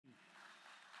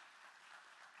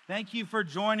Thank you for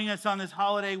joining us on this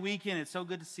holiday weekend. It's so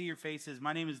good to see your faces.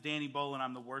 My name is Danny Bolin.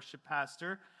 I'm the worship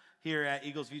pastor here at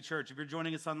Eagles View Church. If you're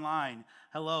joining us online,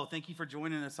 hello. Thank you for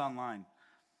joining us online.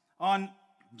 On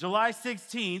July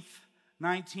 16th,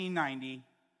 1990,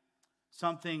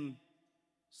 something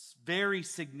very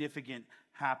significant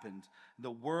happened.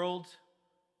 The world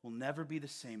will never be the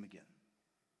same again.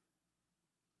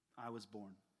 I was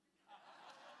born.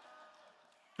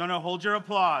 No, hold your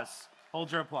applause.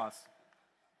 Hold your applause.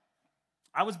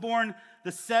 I was born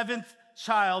the seventh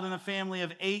child in a family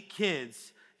of 8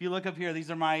 kids. If you look up here, this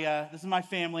is my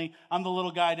family. I'm the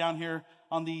little guy down here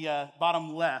on the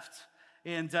bottom left.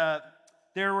 And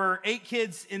there were 8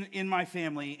 kids in my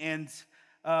family. And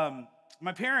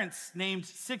my parents named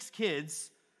 6 kids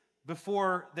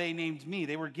before they named me.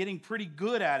 They were getting pretty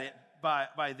good at it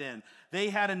by then. They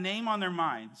had a name on their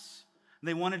minds.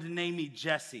 They wanted to name me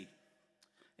Jesse.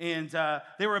 And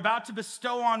they were about to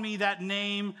bestow on me that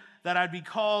name that I'd be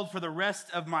called for the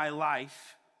rest of my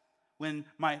life when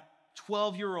my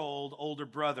 12-year-old older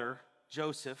brother,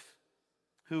 Joseph,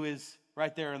 who is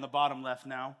right there in the bottom left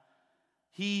now,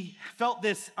 he felt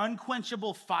this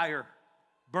unquenchable fire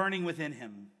burning within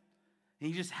him.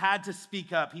 He just had to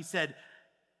speak up. He said,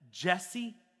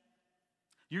 "Jesse?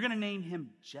 You're going to name him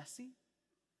Jesse?"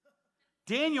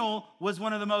 Daniel was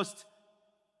one of the most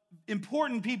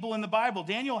important people in the Bible.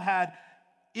 Daniel had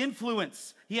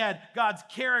influence. He had God's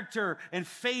character and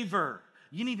favor.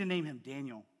 You need to name him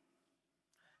Daniel.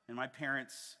 And my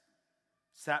parents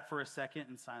sat for a second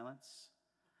in silence,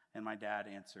 and my dad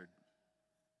answered,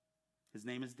 "His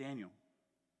name is Daniel."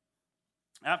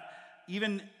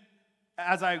 Even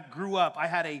as I grew up, I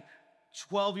had a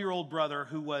 12-year-old brother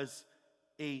who was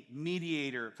a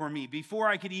mediator for me. Before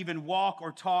I could even walk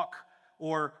or talk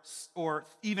or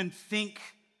even think,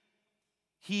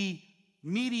 he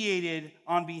mediated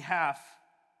on behalf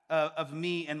of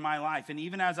me and my life. And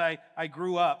even as I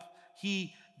grew up,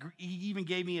 he even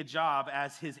gave me a job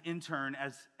as his intern,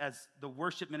 as the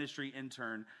worship ministry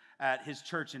intern at his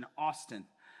church in Austin.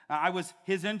 I was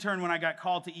his intern when I got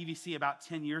called to EVC about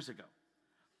 10 years ago.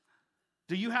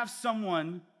 Do you have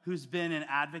someone who's been an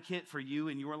advocate for you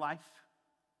in your life?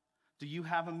 Do you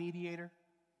have a mediator?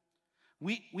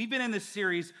 We've been in this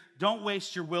series, Don't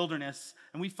Waste Your Wilderness,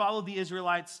 and we followed the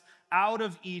Israelites out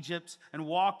of Egypt and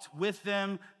walked with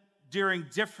them during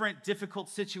different difficult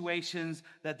situations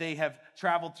that they have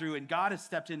traveled through, and God has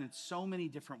stepped in so many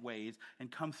different ways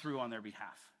and come through on their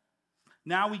behalf.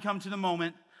 Now we come to the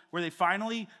moment where they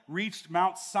finally reached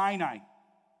Mount Sinai.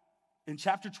 In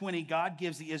chapter 20, God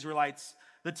gives the Israelites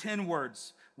the 10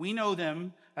 words. We know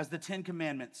them as the 10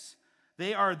 Commandments.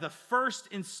 They are the first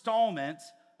installment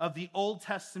of the Old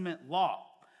Testament law.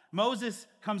 Moses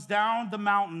comes down the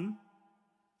mountain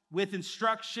with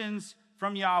instructions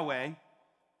from Yahweh.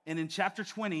 And in chapter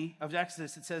 20 of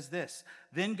Exodus, it says this: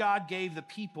 "Then God gave the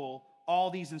people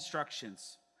all these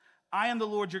instructions. I am the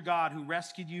Lord your God who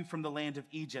rescued you from the land of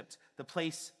Egypt, the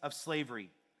place of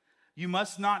slavery. You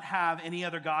must not have any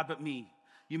other God but me.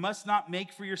 You must not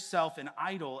make for yourself an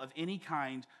idol of any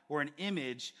kind or an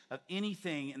image of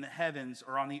anything in the heavens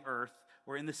or on the earth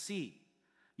or in the sea.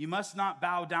 You must not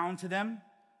bow down to them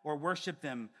or worship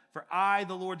them, for I,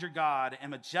 the Lord your God,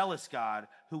 am a jealous God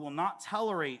who will not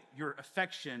tolerate your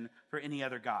affection for any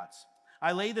other gods.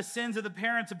 I lay the sins of the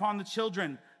parents upon the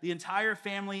children. The entire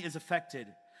family is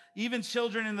affected, even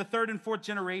children in the 3rd and 4th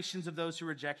generations of those who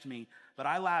reject me. But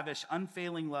I lavish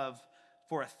unfailing love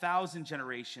for 1,000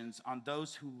 generations on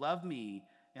those who love me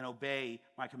and obey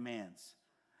my commands."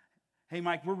 Hey,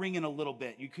 Mike, we're ringing a little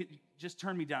bit. You could just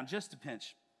turn me down just a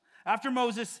pinch. After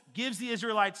Moses gives the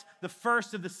Israelites the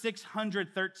first of the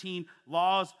 613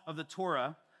 laws of the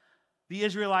Torah, the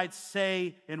Israelites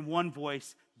say in one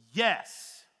voice,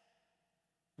 "Yes,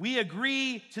 we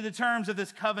agree to the terms of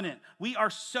this covenant. We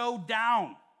are so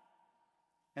down."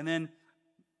 And then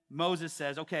Moses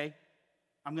says, "Okay,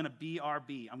 I'm going to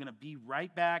BRB. I'm going to be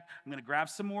right back. I'm going to grab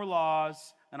some more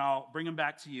laws, and I'll bring them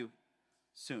back to you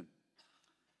soon."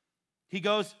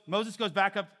 Moses goes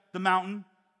back up the mountain,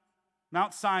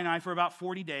 Mount Sinai, for about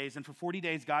 40 days. And for 40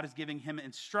 days, God is giving him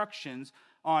instructions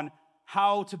on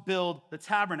how to build the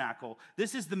tabernacle.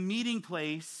 This is the meeting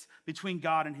place between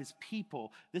God and his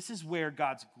people. This is where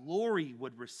God's glory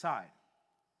would reside.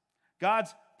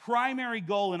 God's primary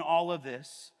goal in all of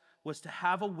this was to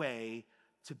have a way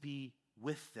to be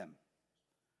with them.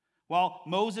 While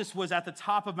Moses was at the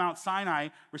top of Mount Sinai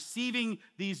receiving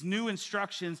these new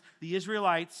instructions, the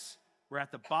Israelites were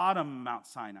at the bottom of Mount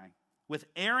Sinai with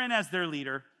Aaron as their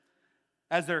leader,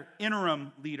 as their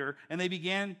interim leader, and they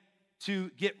began to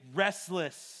get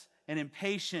restless and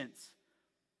impatient.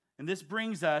 And this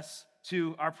brings us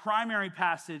to our primary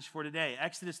passage for today,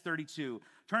 Exodus 32.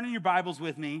 Turn in your Bibles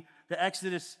with me to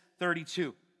Exodus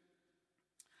 32.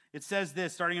 It says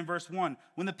this, starting in verse 1.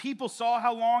 When the people saw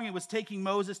how long it was taking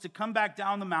Moses to come back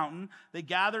down the mountain, they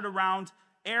gathered around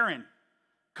Aaron.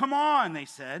 "Come on," they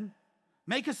said.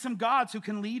 "Make us some gods who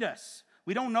can lead us.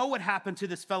 We don't know what happened to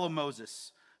this fellow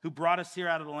Moses, who brought us here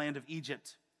out of the land of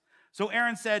Egypt." So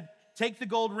Aaron said, "Take the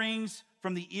gold rings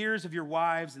from the ears of your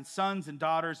wives and sons and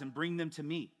daughters and bring them to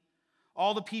me."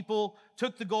 All the people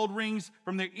took the gold rings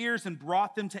from their ears and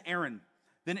brought them to Aaron.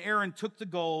 Then Aaron took the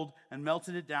gold and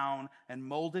melted it down and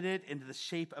molded it into the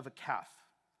shape of a calf.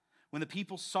 When the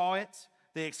people saw it,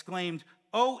 they exclaimed,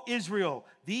 "O Israel,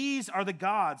 these are the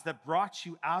gods that brought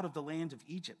you out of the land of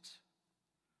Egypt."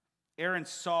 Aaron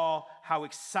saw how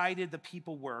excited the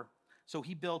people were, so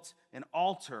he built an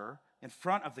altar in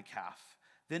front of the calf.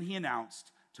 Then he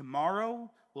announced,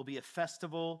 "Tomorrow will be a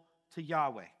festival to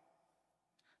Yahweh."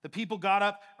 The people got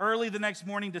up early the next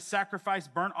morning to sacrifice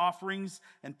burnt offerings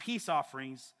and peace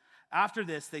offerings. After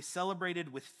this, they celebrated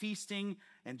with feasting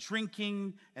and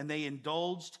drinking, and they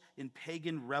indulged in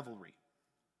pagan revelry.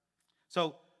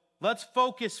 So let's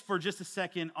focus for just a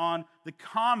second on the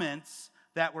comments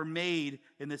that were made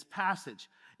in this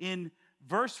passage. In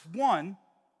verse 1,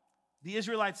 the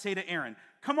Israelites say to Aaron,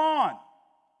 "Come on,"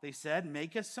 they said,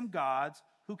 "make us some gods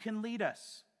who can lead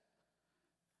us."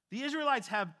 The Israelites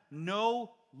have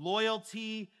no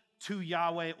loyalty to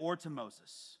Yahweh or to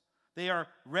Moses. They are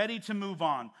ready to move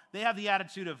on. They have the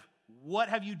attitude of, "What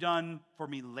have you done for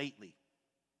me lately?"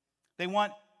 They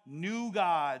want new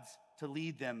gods to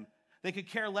lead them. They could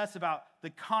care less about the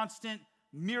constant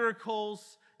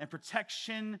miracles and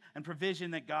protection and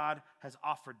provision that God has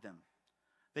offered them.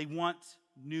 They want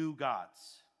new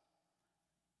gods.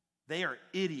 They are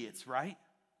idiots, right?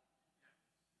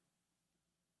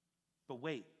 But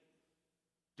wait,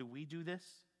 do we do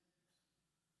this?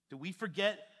 Do we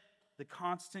forget the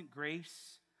constant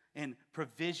grace and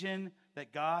provision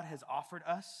that God has offered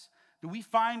us? Do we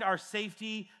find our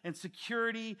safety and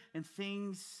security in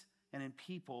things and in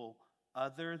people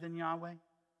other than Yahweh?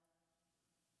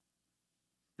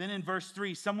 Then in verse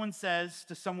 3, someone says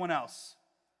to someone else,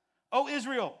 "O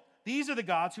Israel, these are the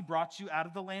gods who brought you out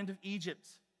of the land of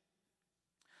Egypt."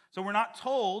 So we're not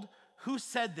told who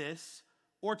said this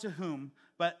or to whom,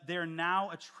 but they're now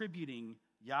attributing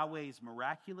Yahweh's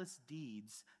miraculous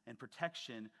deeds and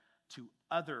protection to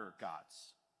other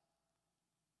gods.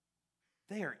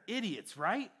 They are idiots,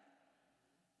 right?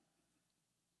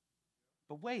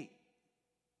 But wait,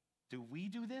 do we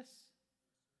do this?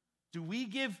 Do we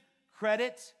give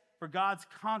credit for God's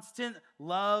constant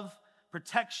love,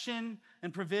 protection,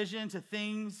 and provision to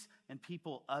things and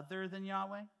people other than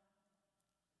Yahweh?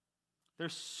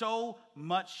 There's so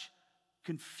much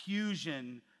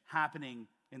confusion happening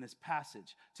in this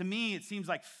passage. To me, it seems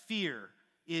like fear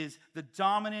is the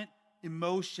dominant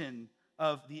emotion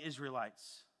of the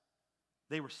Israelites.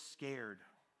 They were scared.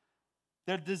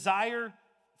 Their desire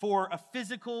for a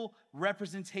physical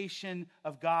representation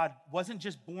of God wasn't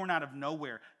just born out of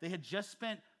nowhere. They had just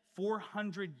spent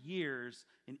 400 years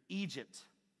in Egypt.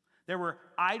 There were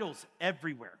idols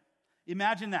everywhere.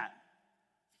 Imagine that.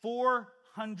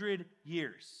 400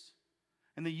 years.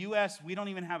 In the U.S., we don't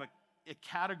even have a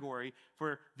category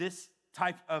for this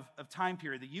type of time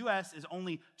period. The U.S. is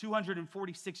only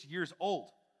 246 years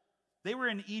old. They were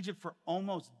in Egypt for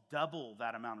almost double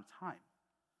that amount of time.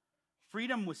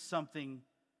 Freedom was something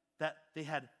that they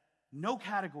had no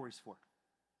categories for.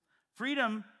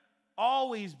 Freedom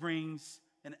always brings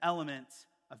an element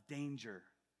of danger,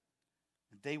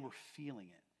 and they were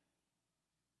feeling it.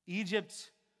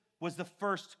 Egypt was the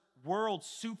first world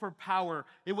superpower.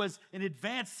 It was an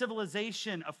advanced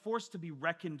civilization, a force to be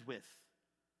reckoned with.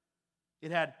 It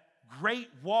had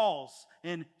great walls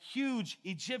and huge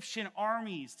Egyptian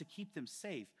armies to keep them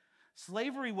safe.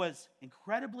 Slavery was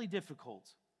incredibly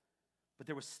difficult, but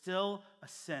there was still a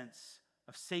sense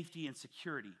of safety and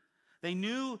security. They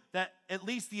knew that at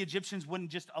least the Egyptians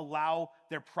wouldn't just allow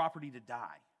their property to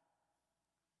die.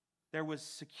 There was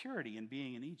security in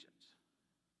being in Egypt.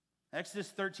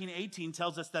 Exodus 13:18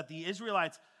 tells us that the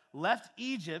Israelites left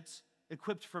Egypt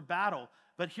equipped for battle.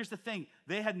 But here's the thing,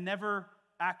 they had never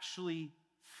actually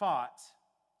fought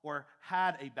or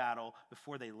had a battle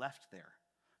before they left there.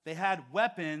 They had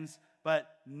weapons,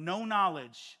 but no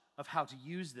knowledge of how to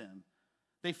use them.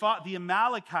 They fought the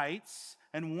Amalekites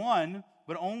and won,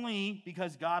 but only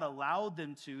because God allowed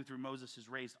them to through Moses'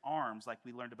 raised arms, like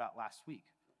we learned about last week.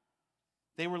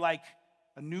 They were like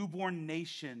a newborn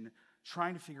nation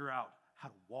trying to figure out how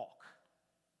to walk.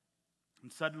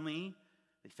 And suddenly,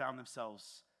 they found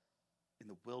themselves in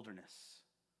the wilderness,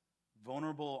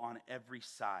 vulnerable on every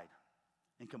side.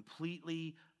 and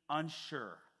completely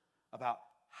unsure about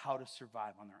how to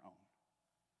survive on their own.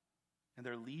 And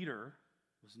their leader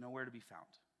was nowhere to be found.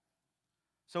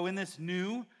 So in this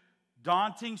new,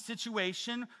 daunting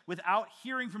situation, without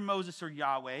hearing from Moses or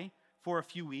Yahweh for a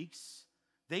few weeks,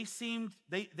 they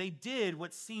did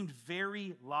what seemed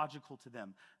very logical to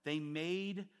them. They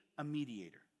made a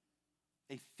mediator,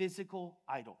 a physical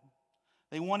idol.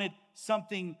 They wanted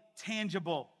something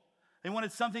tangible. They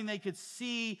wanted something they could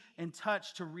see and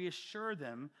touch to reassure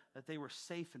them that they were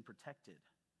safe and protected.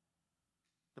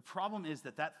 The problem is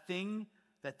that thing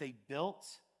that they built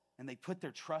and they put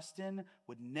their trust in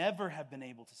would never have been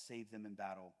able to save them in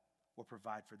battle or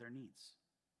provide for their needs.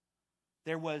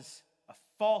 There was a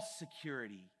false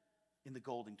security in the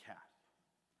golden calf.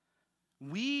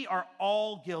 We are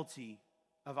all guilty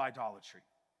of idolatry.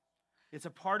 It's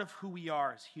a part of who we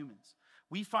are as humans.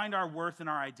 We find our worth and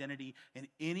our identity in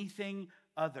anything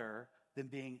other than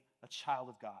being a child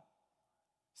of God.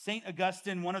 St.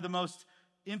 Augustine, one of the most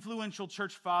influential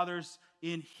church fathers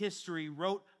in history,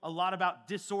 wrote a lot about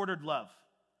disordered love.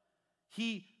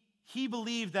 He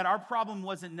believed that our problem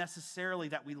wasn't necessarily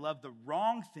that we love the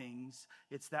wrong things,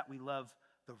 it's that we love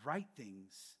the right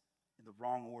things in the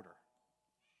wrong order.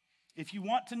 If you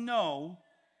want to know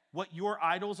what your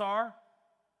idols are,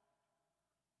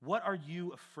 what are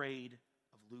you afraid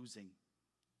of losing?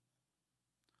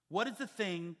 What is the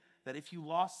thing that if you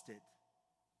lost it,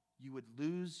 you would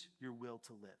lose your will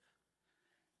to live?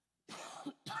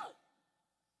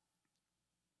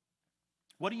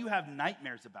 What do you have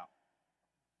nightmares about?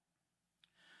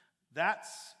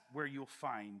 That's where you'll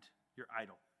find your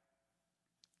idol.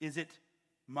 Is it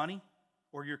money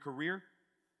or your career?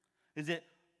 Is it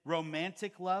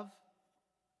romantic love?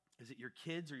 Is it your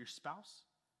kids or your spouse?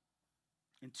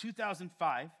 In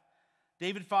 2005,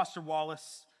 David Foster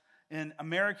Wallace, an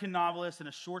American novelist and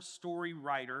a short story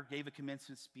writer, gave a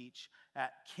commencement speech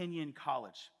at Kenyon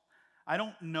College. I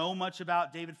don't know much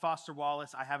about David Foster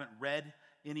Wallace. I haven't read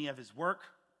any of his work,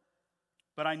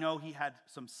 but I know he had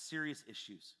some serious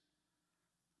issues.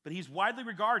 But he's widely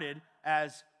regarded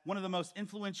as one of the most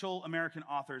influential American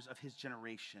authors of his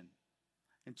generation.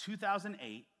 In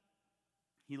 2008,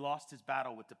 he lost his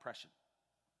battle with depression.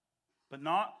 But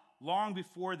not long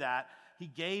before that, he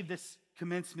gave this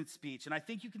commencement speech. And I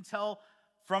think you can tell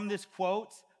from this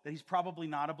quote that he's probably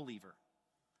not a believer.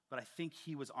 But I think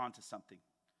he was onto something.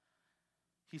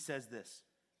 He says this: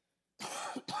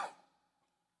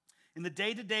 in the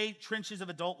day-to-day trenches of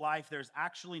adult life, there's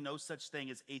actually no such thing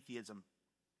as atheism.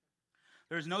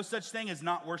 There's no such thing as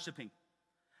not worshiping.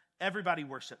 Everybody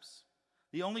worships.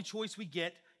 The only choice we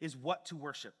get is what to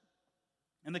worship.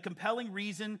 And the compelling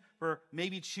reason for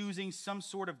maybe choosing some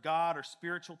sort of God or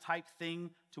spiritual type thing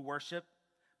to worship,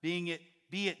 be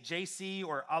it JC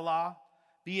or Allah,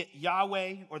 be it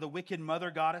Yahweh or the wicked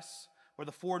mother goddess or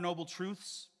the Four Noble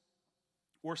Truths,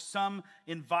 or some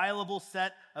inviolable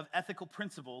set of ethical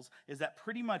principles, is that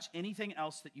pretty much anything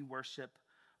else that you worship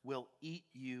will eat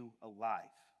you alive.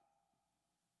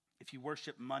 If you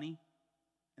worship money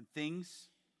and things,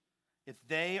 if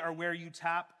they are where you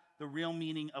tap the real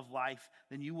meaning of life,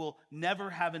 then you will never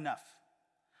have enough.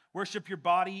 Worship your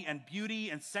body and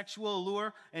beauty and sexual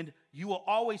allure, and you will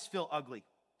always feel ugly.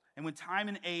 And when time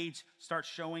and age start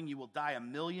showing, you will die a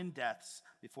million deaths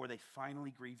before they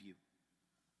finally grieve you.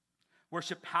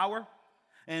 Worship power,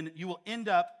 and you will end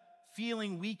up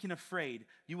feeling weak and afraid.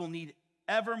 You will need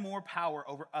ever more power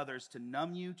over others to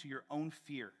numb you to your own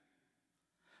fear.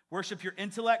 Worship your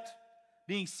intellect,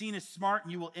 being seen as smart,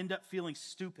 and you will end up feeling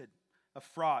stupid, a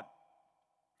fraud,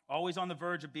 always on the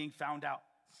verge of being found out.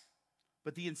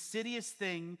 But the insidious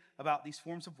thing about these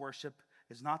forms of worship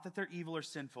is not that they're evil or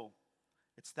sinful,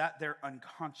 it's that they're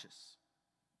unconscious.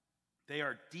 They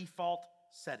are default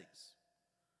settings.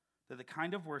 They're the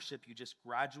kind of worship you just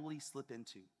gradually slip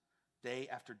into day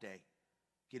after day,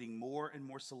 getting more and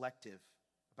more selective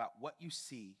about what you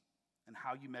see and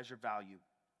how you measure value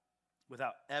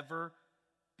without ever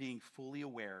being fully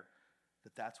aware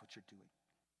that that's what you're doing.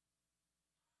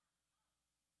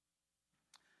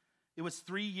 It was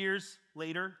 3 years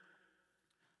later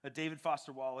that David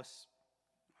Foster Wallace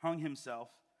hung himself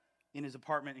in his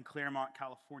apartment in Claremont,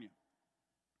 California.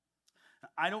 Now,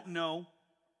 I don't know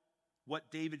what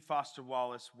David Foster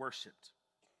Wallace worshiped,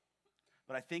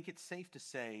 but I think it's safe to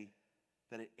say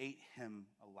that it ate him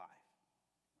alive.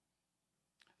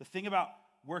 The thing about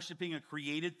worshiping a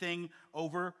created thing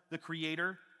over the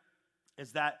Creator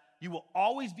is that you will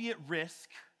always be at risk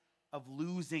of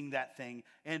losing that thing,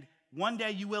 and one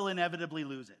day you will inevitably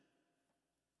lose it.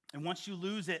 And once you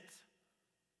lose it,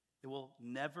 it will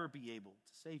never be able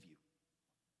to save you.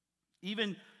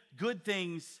 Even good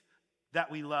things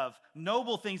that we love.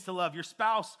 Noble things to love, your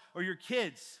spouse or your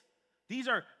kids. These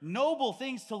are noble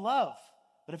things to love.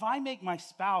 But if I make my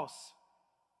spouse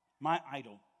my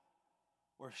idol,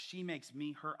 or if she makes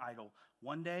me her idol,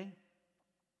 one day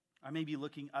I may be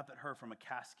looking up at her from a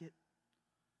casket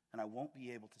and I won't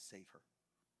be able to save her.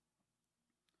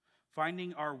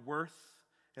 Finding our worth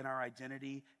and our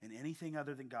identity in anything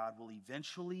other than God will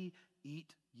eventually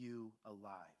eat you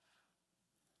alive.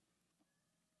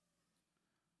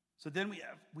 So then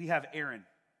we have Aaron,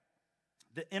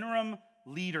 the interim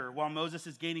leader, while Moses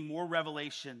is gaining more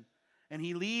revelation, and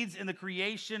he leads in the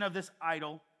creation of this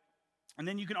idol. And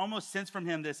then you can almost sense from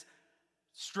him this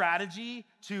strategy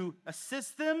to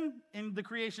assist them in the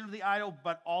creation of the idol,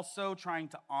 but also trying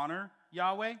to honor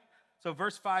Yahweh. So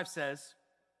verse 5 says,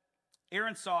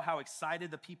 Aaron saw how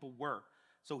excited the people were,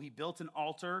 so he built an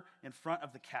altar in front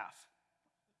of the calf.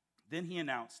 Then he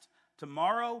announced,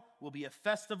 tomorrow will be a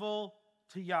festival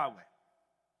to Yahweh.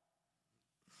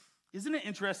 Isn't it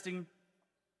interesting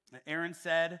that Aaron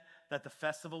said that the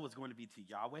festival was going to be to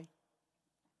Yahweh?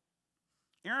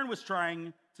 Aaron was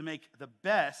trying to make the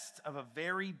best of a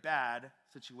very bad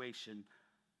situation.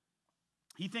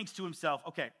 He thinks to himself,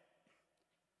 okay,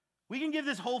 we can give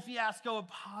this whole fiasco a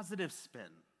positive spin.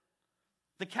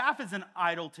 The calf is an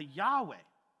idol to Yahweh.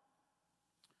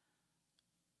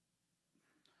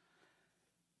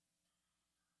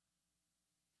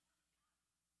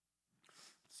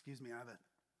 Excuse me, I have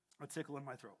a tickle in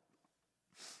my throat.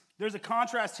 There's a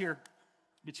contrast here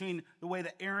between the way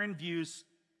that Aaron views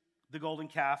the golden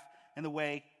calf and the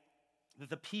way that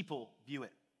the people view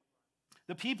it.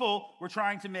 The people were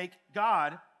trying to make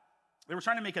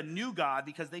a new God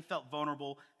because they felt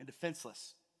vulnerable and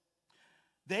defenseless.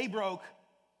 They broke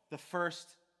the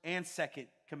first and second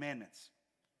commandments.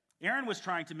 Aaron was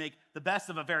trying to make the best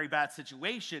of a very bad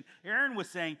situation. Aaron was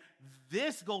saying,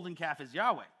 this golden calf is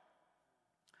Yahweh.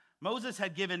 Moses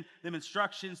had given them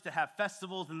instructions to have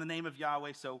festivals in the name of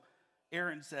Yahweh, so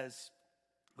Aaron says,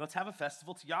 let's have a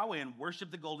festival to Yahweh and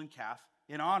worship the golden calf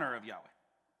in honor of Yahweh.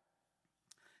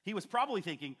 He was probably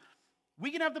thinking, we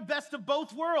can have the best of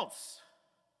both worlds.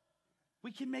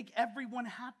 We can make everyone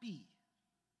happy.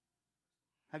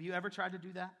 Have you ever tried to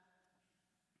do that?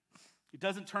 It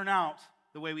doesn't turn out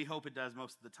the way we hope it does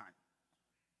most of the time.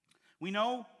 We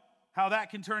know how that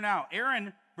can turn out.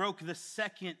 Aaron broke the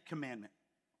second commandment.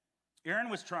 Aaron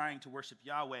was trying to worship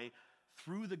Yahweh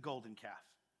through the golden calf.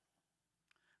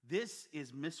 This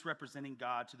is misrepresenting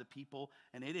God to the people,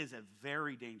 and it is a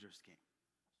very dangerous game.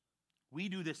 We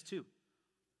do this too.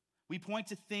 We point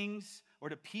to things or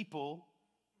to people,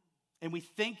 and we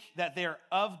think that they're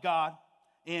of God,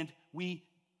 and we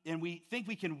think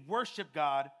we can worship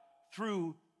God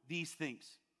through these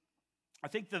things. I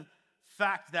think the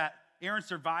fact that Aaron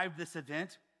survived this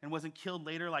event and wasn't killed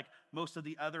later like most of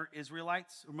the other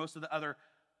Israelites or most of the other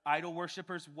idol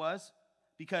worshipers was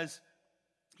because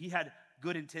he had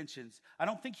good intentions. I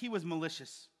don't think he was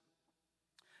malicious.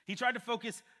 He tried to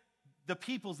focus the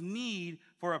people's need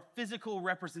for a physical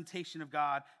representation of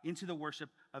God into the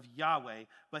worship of Yahweh,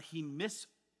 but he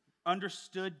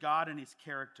misunderstood God and his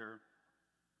character,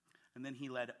 and then he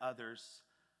led others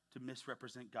to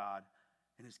misrepresent God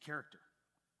and his character.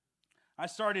 I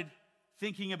started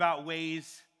thinking about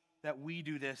ways that we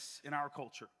do this in our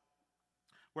culture,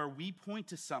 where we point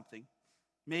to something.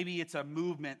 Maybe it's a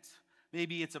movement,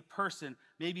 maybe it's a person,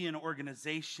 maybe an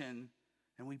organization,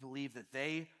 and we believe that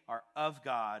they are of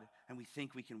God, and we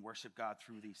think we can worship God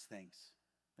through these things.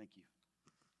 Thank you.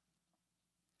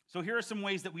 So here are some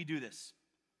ways that we do this.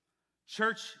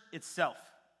 Church itself,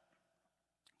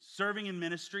 serving in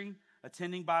ministry,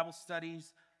 attending Bible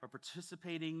studies, or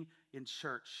participating in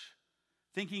church,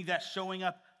 thinking that showing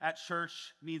up at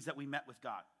church means that we met with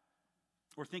God,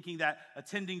 or thinking that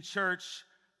attending church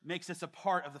makes us a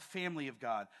part of the family of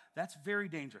God. That's very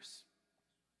dangerous.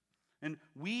 And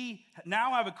we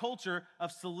now have a culture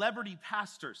of celebrity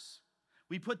pastors.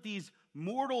 We put these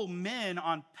mortal men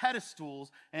on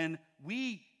pedestals, and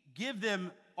we give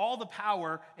them all the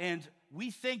power, and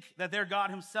we think that they're God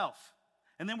himself.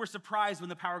 And then we're surprised when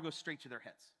the power goes straight to their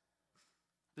heads.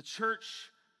 The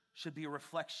church should be a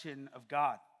reflection of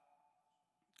God.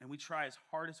 And we try as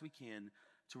hard as we can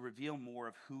to reveal more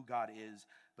of who God is.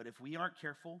 But if we aren't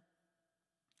careful,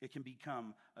 it can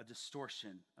become a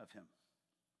distortion of him,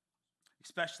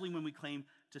 especially when we claim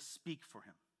to speak for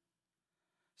him.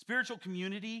 Spiritual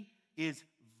community is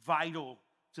vital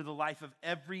to the life of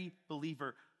every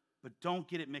believer, but don't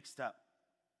get it mixed up.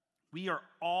 We are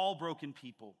all broken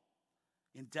people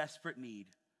in desperate need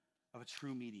of a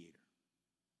true mediator.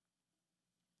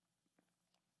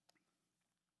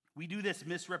 We do this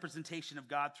misrepresentation of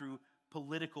God through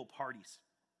political parties.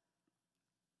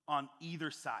 on either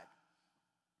side.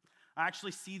 I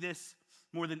actually see this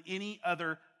more than any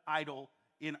other idol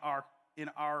in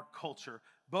our culture.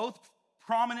 Both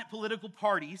prominent political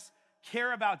parties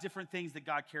care about different things that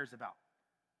God cares about.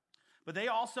 But they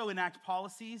also enact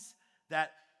policies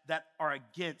that are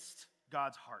against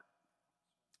God's heart.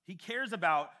 He cares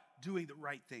about doing the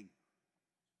right thing.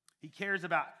 He cares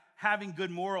about having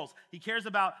good morals. He cares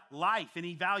about life, and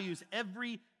he values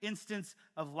every instance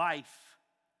of life.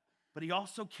 But he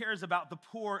also cares about the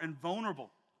poor and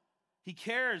vulnerable. He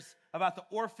cares about the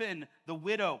orphan, the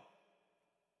widow,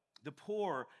 the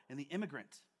poor, and the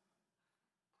immigrant.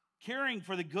 Caring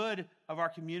for the good of our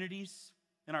communities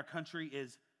and our country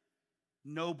is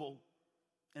noble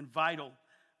and vital.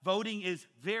 Voting is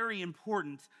very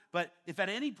important, but if at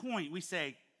any point we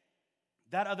say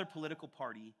that other political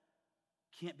party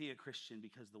can't be a Christian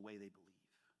because of the way they believe,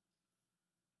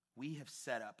 we have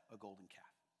set up a golden calf.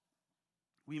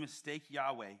 We mistake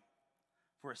Yahweh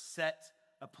for a set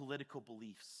of political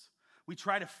beliefs. We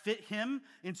try to fit him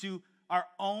into our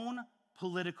own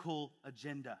political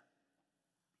agenda.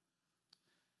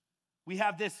 We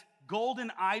have this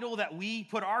golden idol that we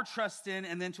put our trust in,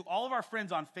 and then to all of our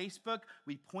friends on Facebook,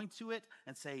 we point to it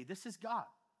and say, this is God.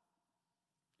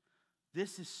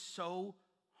 This is so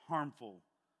harmful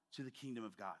to the kingdom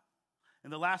of God.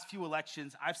 In the last few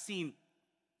elections, I've seen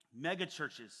mega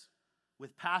churches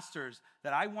with pastors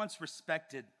that I once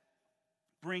respected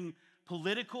bring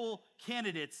political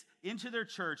candidates into their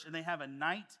church, and they have a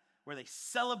night where they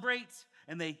celebrate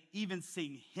and they even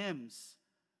sing hymns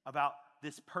about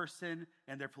this person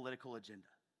and their political agenda.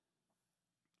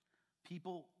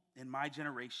 People in my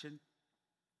generation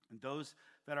and those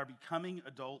that are becoming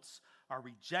adults are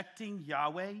rejecting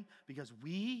Yahweh because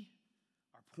we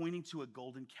are pointing to a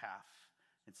golden calf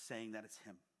and saying that it's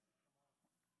him.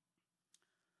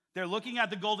 They're looking at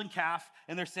the golden calf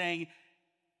and they're saying,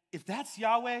 if that's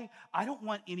Yahweh, I don't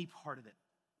want any part of it.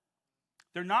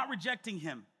 They're not rejecting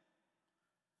him.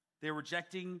 They're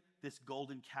rejecting this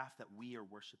golden calf that we are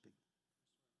worshiping.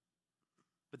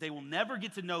 But they will never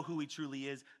get to know who he truly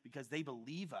is because they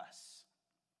believe us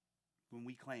when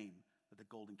we claim that the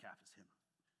golden calf is him.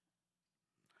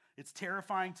 It's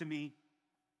terrifying to me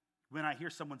when I hear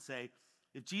someone say,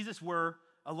 if Jesus were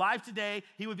alive today,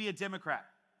 he would be a Democrat.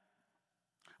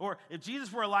 Or if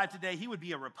Jesus were alive today, he would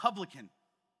be a Republican.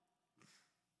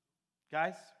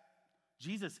 Guys,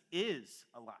 Jesus is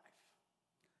alive.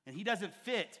 And he doesn't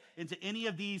fit into any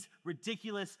of these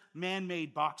ridiculous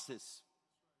man-made boxes.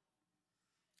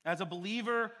 As a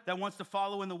believer that wants to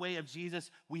follow in the way of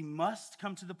Jesus, we must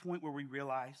come to the point where we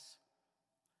realize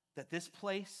that this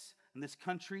place and this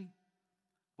country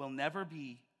will never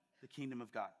be the kingdom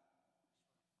of God.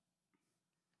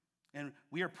 And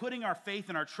we are putting our faith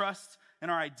and our trust and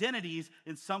our identities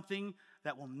in something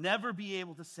that will never be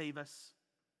able to save us,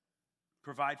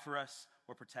 provide for us,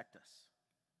 or protect us.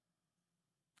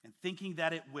 And thinking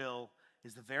that it will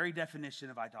is the very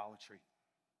definition of idolatry.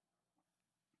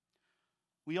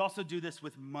 We also do this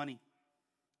with money.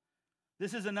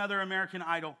 This is another American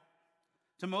idol.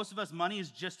 To most of us, money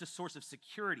is just a source of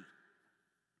security.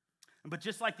 But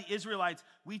just like the Israelites,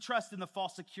 we trust in the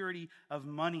false security of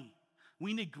money.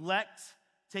 We neglect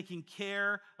taking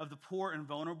care of the poor and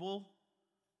vulnerable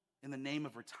in the name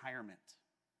of retirement.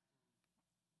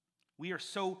 We are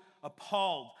so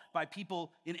appalled by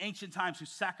people in ancient times who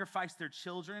sacrificed their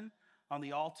children on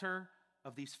the altar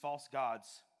of these false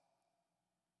gods.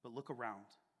 But look around.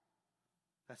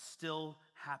 That's still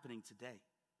happening today.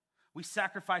 We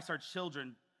sacrifice our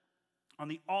children on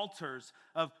the altars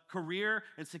of career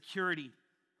and security.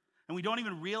 And we don't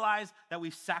even realize that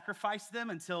we've sacrificed them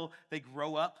until they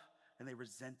grow up and they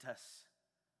resent us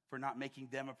for not making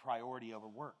them a priority over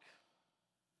work.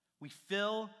 We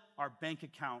fill our bank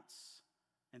accounts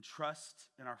and trust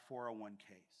in our 401ks.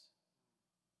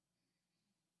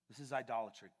 This is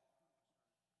idolatry.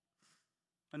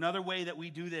 Another way that we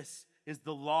do this is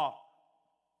the law.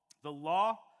 The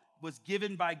law was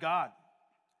given by God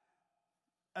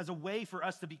as a way for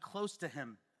us to be close to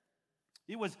him.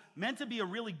 It was meant to be a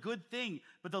really good thing,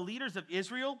 but the leaders of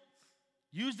Israel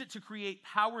used it to create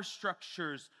power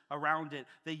structures around it.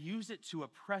 They used it to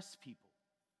oppress people.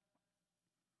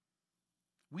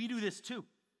 We do this too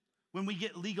when we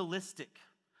get legalistic.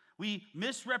 We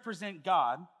misrepresent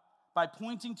God by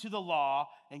pointing to the law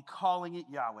and calling it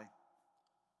Yahweh.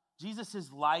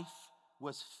 Jesus' life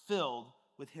was filled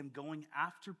with him going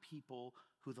after people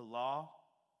who the law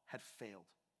had failed.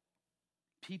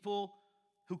 People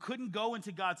who couldn't go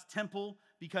into God's temple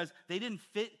because they didn't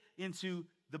fit into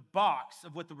the box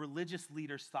of what the religious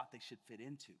leaders thought they should fit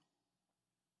into.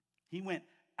 He went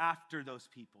after those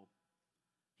people.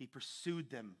 He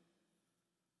pursued them.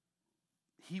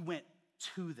 He went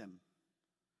to them.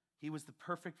 He was the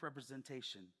perfect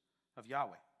representation of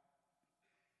Yahweh.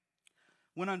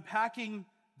 When unpacking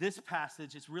this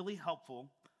passage, it's really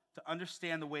helpful to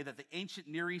understand the way that the ancient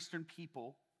Near Eastern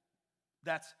people,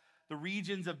 that's the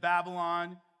regions of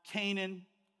Babylon, Canaan,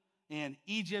 and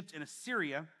Egypt and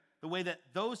Assyria, the way that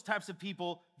those types of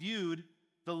people viewed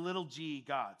the little g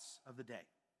gods of the day.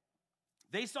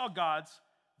 They saw gods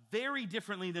very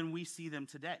differently than we see them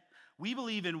today. We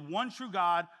believe in one true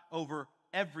God over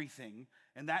everything,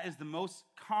 and that is the most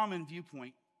common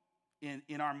viewpoint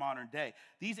in our modern day.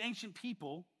 These ancient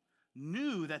people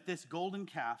knew that this golden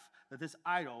calf, that this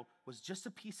idol, was just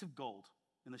a piece of gold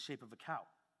in the shape of a cow.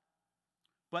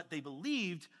 But they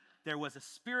believed there was a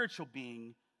spiritual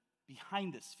being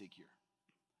behind this figure,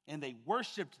 and they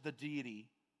worshiped the deity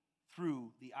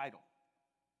through the idol.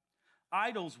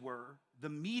 Idols were the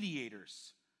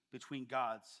mediators between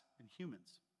gods and humans.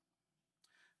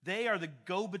 They are the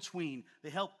go-between. They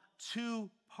help two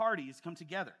parties come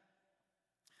together.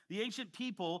 The ancient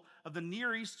people of the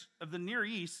Near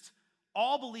East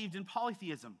all believed in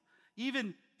polytheism.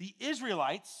 Even the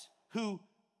Israelites, who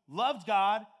loved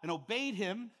God and obeyed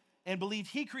him and believed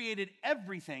he created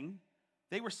everything,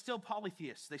 they were still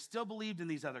polytheists. They still believed in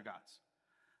these other gods.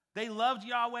 They loved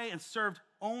Yahweh and served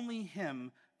only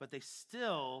him, but they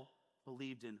still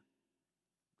believed in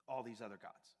all these other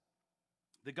gods.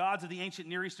 The gods of the ancient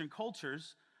Near Eastern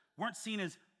cultures weren't seen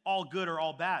as all good or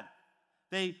all bad.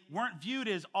 They weren't viewed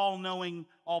as all-knowing,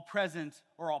 all-present,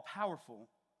 or all-powerful.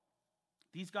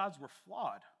 These gods were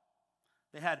flawed.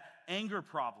 They had anger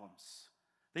problems.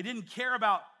 They didn't care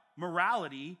about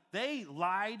morality. They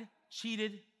lied,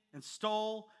 cheated, and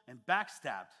stole and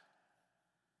backstabbed.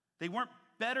 They weren't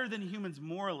better than humans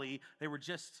morally. They were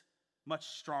just much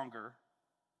stronger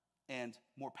and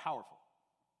more powerful.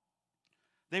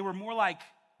 They were more like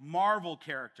Marvel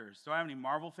characters. Do I have any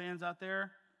Marvel fans out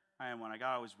there? I am one. I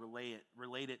gotta always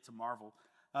relate it to Marvel.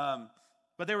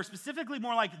 But they were specifically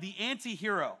more like the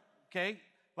anti-hero, okay?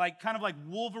 Kind of like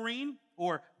Wolverine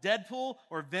or Deadpool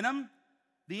or Venom.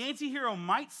 The anti-hero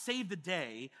might save the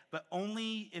day, but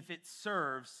only if it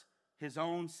serves his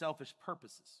own selfish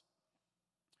purposes.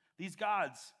 These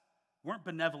gods weren't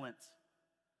benevolent.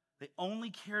 They only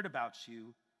cared about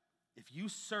you if you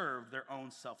served their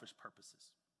own selfish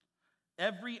purposes.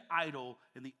 Every idol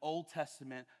in the Old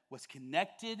Testament was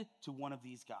connected to one of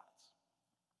these gods.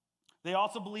 They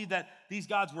also believed that these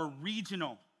gods were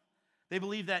regional. They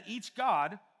believed that each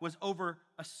god was over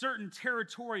a certain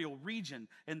territorial region,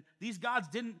 and these gods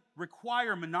didn't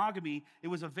require monogamy. It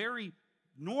was a very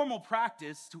normal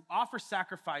practice to offer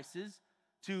sacrifices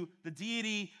to the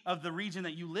deity of the region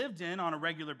that you lived in on a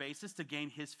regular basis to gain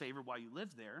his favor while you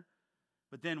lived there.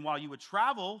 But then while you would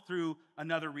travel through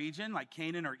another region like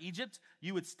Canaan or Egypt,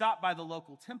 you would stop by the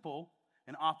local temple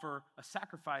and offer a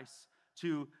sacrifice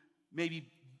to maybe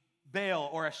Baal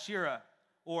or Asherah,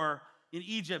 or in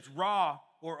Egypt, Ra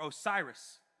or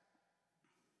Osiris.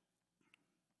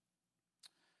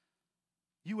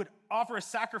 You would offer a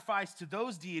sacrifice to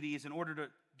those deities in order to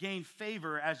gain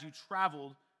favor as you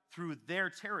traveled through their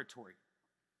territory.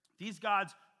 These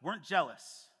gods weren't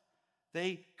jealous.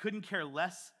 They couldn't care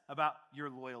less about your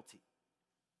loyalty.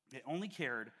 They only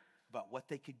cared about what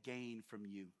they could gain from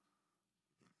you.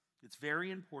 It's very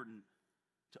important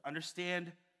to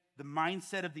understand the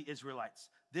mindset of the Israelites.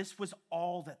 This was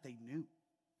all that they knew.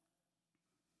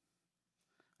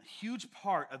 A huge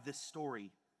part of this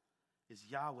story is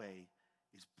Yahweh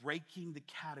is breaking the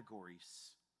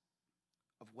categories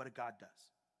of what a God does.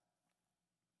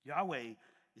 Yahweh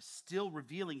is still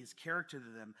revealing his character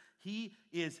to them. He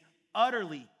is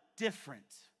utterly different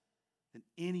than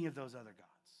any of those other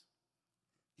gods.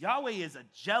 Yahweh is a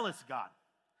jealous God.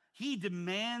 He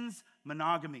demands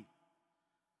monogamy.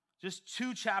 Just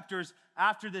 2 chapters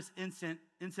after this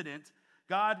incident,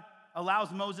 God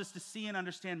allows Moses to see and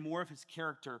understand more of his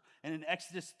character. And in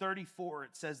Exodus 34, it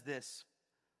says this.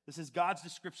 This is God's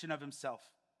description of himself.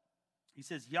 He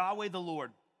says, Yahweh the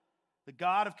Lord, the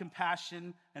God of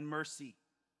compassion and mercy.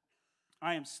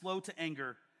 I am slow to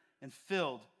anger and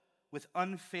filled with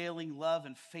unfailing love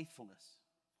and faithfulness.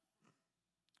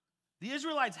 The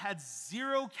Israelites had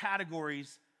 0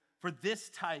 categories for this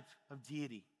type of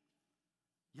deity.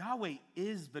 Yahweh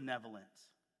is benevolent.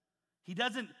 He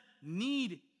doesn't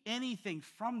need anything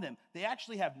from them. They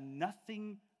actually have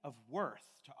nothing of worth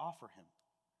to offer him.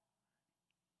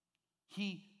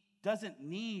 He doesn't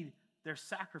need their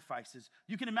sacrifices.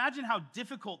 You can imagine how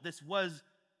difficult this was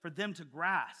for them to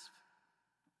grasp.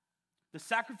 The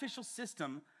sacrificial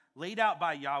system laid out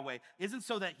by Yahweh isn't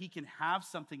so that he can have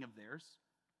something of theirs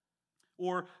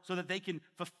or so that they can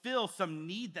fulfill some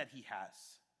need that he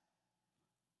has.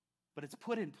 But it's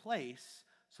put in place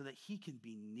so that he can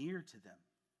be near to them.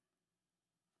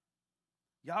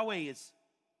 Yahweh is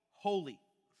holy.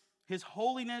 His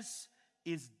holiness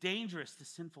is dangerous to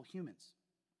sinful humans.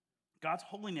 God's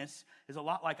holiness is a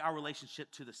lot like our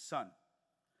relationship to the sun.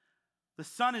 The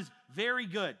sun is very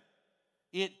good.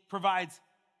 It provides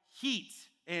heat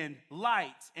and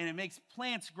light, and it makes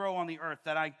plants grow on the earth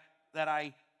that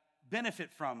I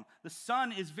benefit from. The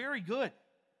sun is very good.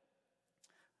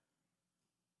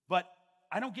 But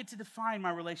I don't get to define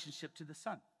my relationship to the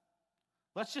sun.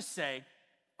 Let's just say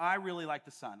I really like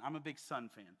the sun. I'm a big sun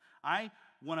fan. I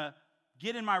want to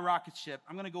get in my rocket ship.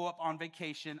 I'm going to go up on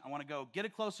vacation. I want to go get a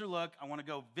closer look. I want to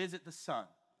go visit the sun.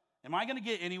 Am I going to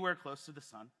get anywhere close to the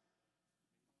sun?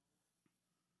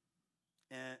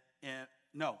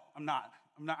 No, I'm not.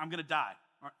 I'm going to die,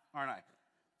 aren't I?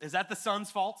 Is that the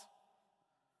sun's fault?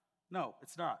 No,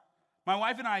 it's not. My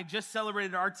wife and I just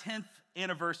celebrated our 10th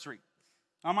anniversary.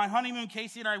 On my honeymoon,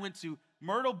 Casey and I went to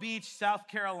Myrtle Beach, South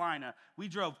Carolina. We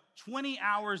drove 20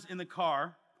 hours in the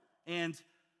car, and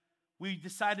we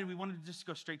decided we wanted to just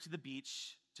go straight to the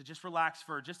beach to just relax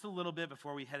for just a little bit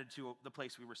before we headed to the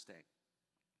place we were staying.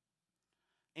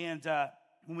 And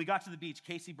when we got to the beach,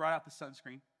 Casey brought out the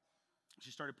sunscreen. She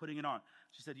started putting it on.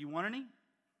 She said, "You want any?"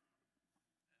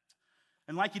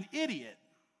 And like an idiot,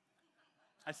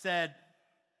 I said,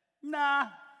 "Nah,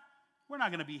 we're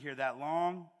not going to be here that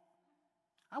long.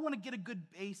 I want to get a good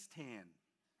base tan."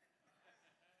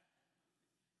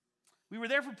 We were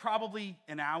there for probably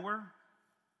an hour,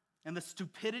 and the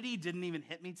stupidity didn't even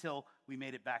hit me till we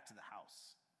made it back to the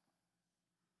house.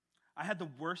 I had the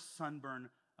worst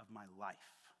sunburn of my life.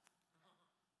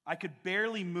 I could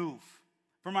barely move.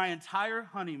 For my entire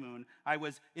honeymoon, I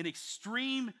was in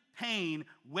extreme pain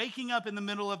waking up in the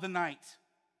middle of the night.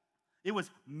 It was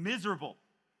miserable.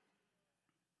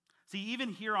 See, even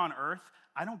here on earth,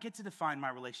 I don't get to define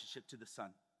my relationship to the sun.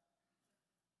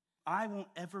 I won't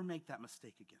ever make that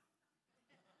mistake again.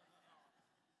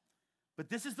 But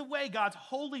this is the way God's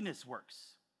holiness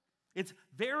works. It's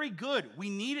very good. We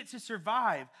need it to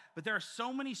survive, but there are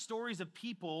so many stories of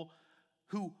people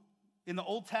who, in the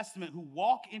Old Testament, who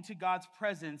walk into God's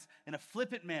presence in a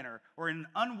flippant manner or in an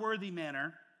unworthy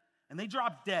manner, and they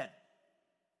drop dead.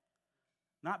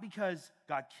 Not because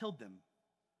God killed them,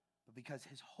 but because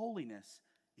his holiness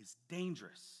is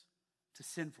dangerous to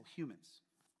sinful humans.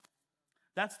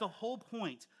 That's the whole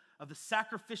point of the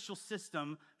sacrificial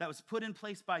system that was put in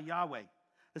place by Yahweh.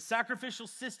 The sacrificial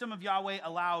system of Yahweh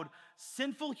allowed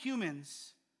sinful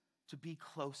humans to be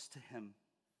close to him.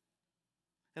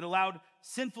 It allowed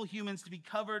sinful humans to be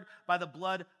covered by the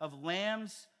blood of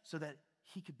lambs so that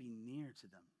he could be near to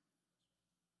them.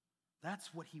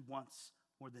 That's what he wants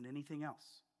more than anything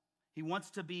else. He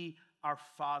wants to be our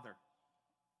Father.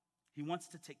 He wants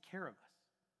to take care of us.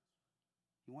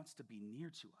 He wants to be near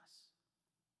to us.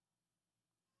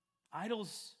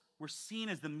 Idols were seen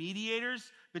as the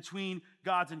mediators between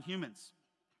gods and humans.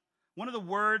 One of the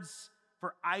words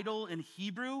for idol in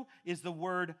Hebrew is the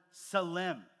word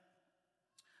salem.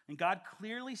 And God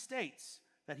clearly states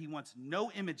that he wants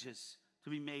no images to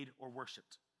be made or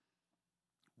worshiped.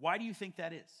 Why do you think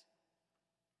that is?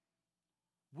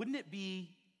 Wouldn't it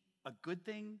be a good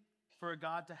thing for a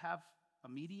God to have a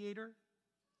mediator?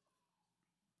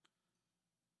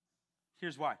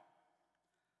 Here's why.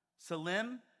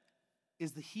 Salem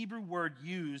is the Hebrew word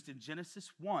used in Genesis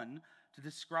 1 to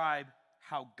describe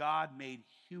how God made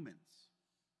humans.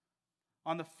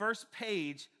 On the first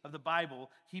page of the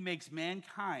Bible, he makes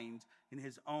mankind in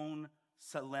his own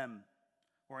salem,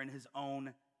 or in his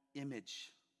own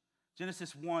image.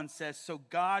 Genesis 1 says, "So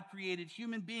God created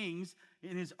human beings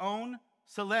in his own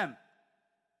salem.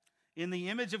 In the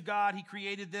image of God, he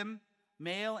created them,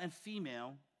 male and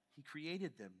female, he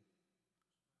created them."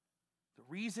 The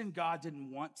reason God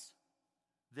didn't want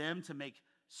them to make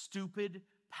stupid,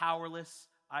 powerless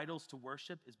idols to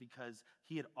worship is because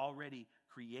he had already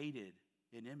created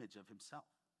an image of himself.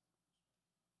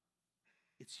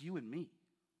 It's you and me.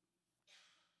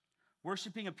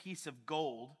 Worshiping a piece of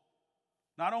gold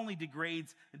not only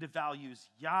degrades and devalues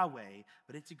Yahweh,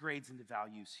 but it degrades and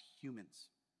devalues humans.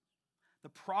 The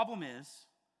problem is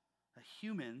that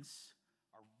humans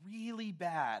are really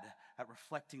bad at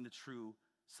reflecting the true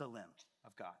salem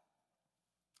of God,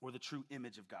 or the true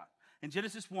image of God. In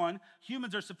Genesis 1,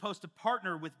 humans are supposed to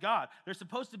partner with God. They're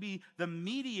supposed to be the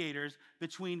mediators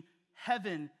between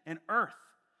heaven and earth.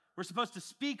 We're supposed to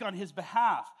speak on his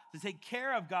behalf, to take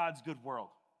care of God's good world.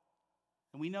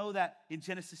 And we know that in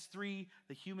Genesis 3,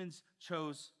 the humans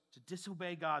chose to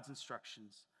disobey God's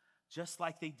instructions, just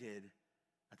like they did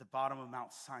at the bottom of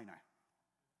Mount Sinai.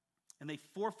 and they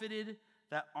forfeited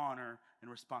that honor and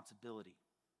responsibility.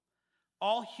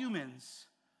 All humans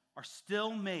are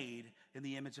still made in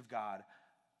the image of God,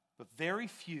 but very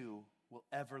few will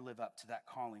ever live up to that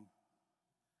calling.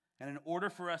 And in order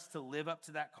for us to live up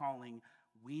to that calling,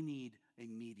 we need a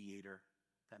mediator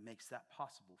that makes that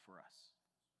possible for us.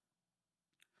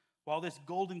 While this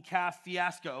golden calf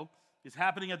fiasco is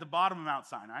happening at the bottom of Mount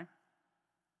Sinai,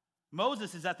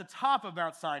 Moses is at the top of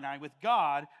Mount Sinai with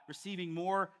God receiving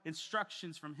more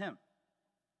instructions from him.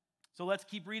 So let's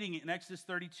keep reading it in Exodus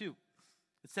 32.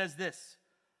 It says this: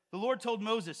 the Lord told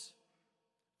Moses,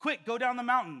 "Quick, go down the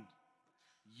mountain.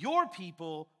 Your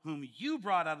people, whom you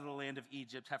brought out of the land of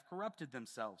Egypt, have corrupted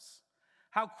themselves.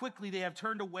 How quickly they have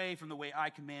turned away from the way I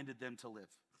commanded them to live.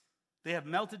 They have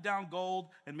melted down gold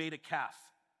and made a calf,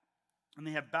 and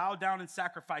they have bowed down and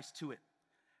sacrificed to it.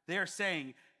 They are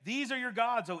saying, 'These are your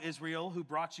gods, O Israel, who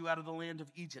brought you out of the land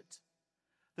of Egypt.'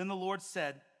 Then the Lord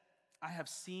said, 'I have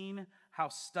seen how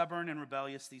stubborn and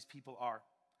rebellious these people are.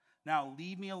 Now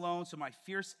leave me alone so my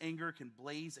fierce anger can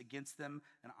blaze against them,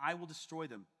 and I will destroy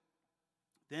them.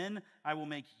 Then I will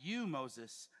make you,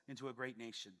 Moses, into a great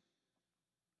nation.'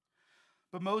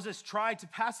 But Moses tried to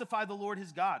pacify the Lord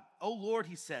his God. 'O Lord,'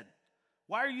 he said,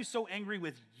 'why are you so angry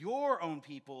with your own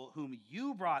people, whom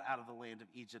you brought out of the land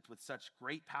of Egypt with such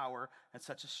great power and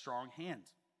such a strong hand?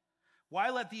 Why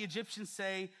let the Egyptians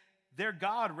say their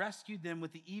God rescued them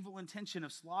with the evil intention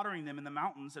of slaughtering them in the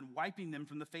mountains and wiping them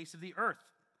from the face of the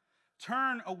earth?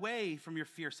 Turn away from your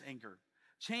fierce anger.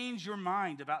 Change your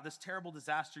mind about this terrible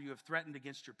disaster you have threatened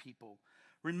against your people.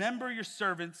 Remember your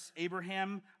servants,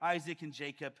 Abraham, Isaac, and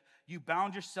Jacob. You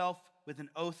bound yourself with an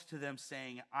oath to them,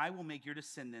 saying, 'I will make your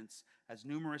descendants as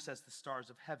numerous as the stars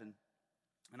of heaven,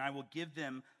 and I will give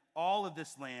them all of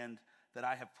this land that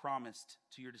I have promised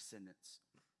to your descendants,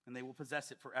 and they will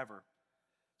possess it forever.'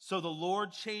 So the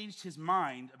Lord changed his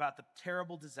mind about the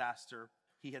terrible disaster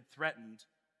he had threatened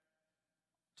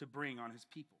to bring on his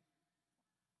people."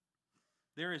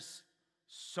 There is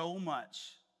so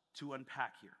much to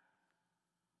unpack here.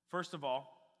 First of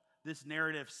all, this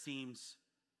narrative seems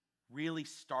really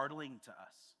startling to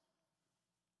us.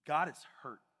 God is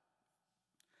hurt.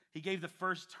 He gave the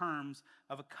first terms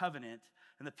of a covenant,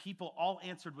 and the people all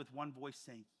answered with one voice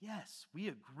saying, "Yes, we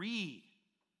agree."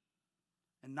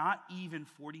 And not even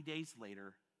 40 days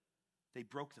later, they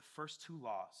broke the first two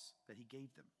laws that he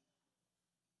gave them.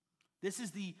 This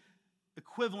is the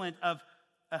equivalent of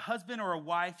a husband or a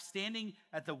wife standing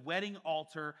at the wedding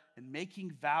altar and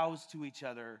making vows to each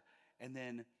other and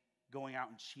then going out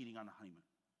and cheating on the honeymoon.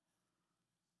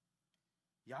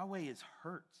 Yahweh is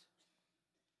hurt.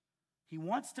 He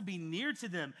wants to be near to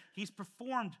them. He's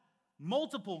performed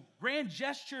multiple grand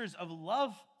gestures of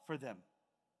love for them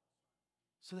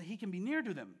so that he can be near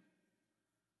to them.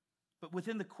 But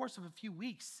within the course of a few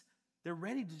weeks, they're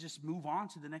ready to just move on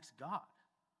to the next God.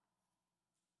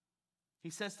 He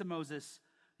says to Moses,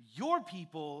 "Your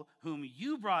people, whom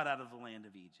you brought out of the land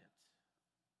of Egypt."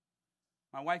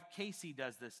 My wife Casey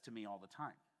does this to me all the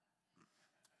time.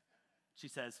 She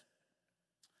says,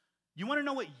 "You want to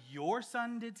know what your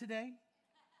son did today?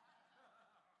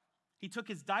 He took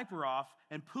his diaper off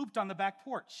and pooped on the back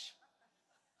porch."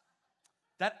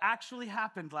 That actually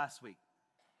happened last week.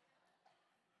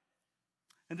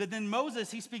 And then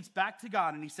Moses, he speaks back to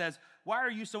God and he says, "Why are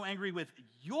you so angry with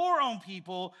your own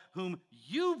people whom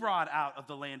you brought out of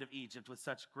the land of Egypt with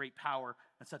such great power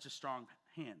and such a strong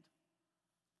hand?"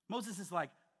 Moses is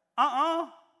like,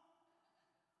 I'm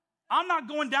not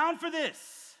going down for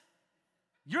this.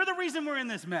 You're the reason we're in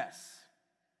this mess.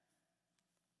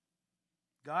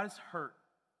 God is hurt.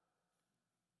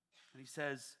 And he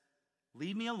says,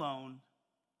 "Leave me alone.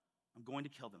 I'm going to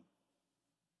kill them."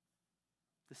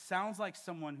 This sounds like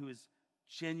someone who is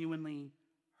genuinely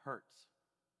hurt.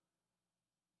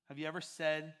 Have you ever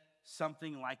said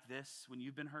something like this when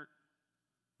you've been hurt?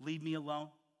 "Leave me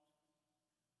alone."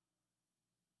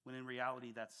 When in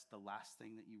reality, that's the last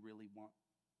thing that you really want.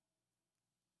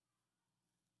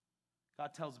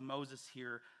 God tells Moses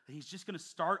here that he's just going to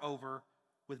start over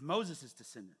with Moses'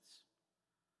 descendants.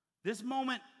 This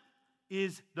moment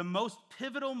is the most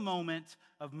pivotal moment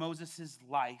of Moses'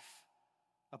 life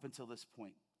up until this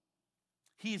point.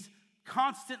 He's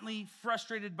constantly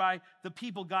frustrated by the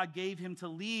people God gave him to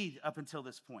lead up until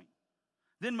this point.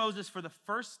 Then Moses, for the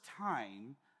first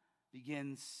time,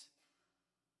 begins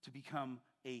to become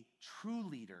a true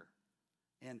leader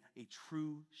and a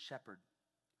true shepherd.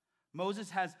 Moses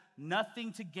has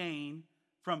nothing to gain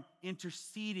from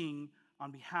interceding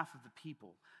on behalf of the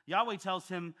people. Yahweh tells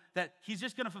him that he's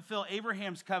just going to fulfill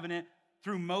Abraham's covenant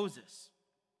through Moses.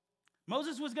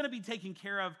 Moses was going to be taken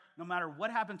care of no matter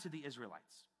what happened to the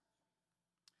Israelites.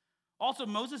 Also,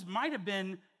 Moses might have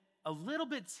been a little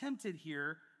bit tempted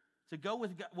here to go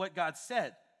with what God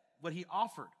said, what he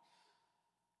offered.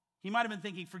 He might have been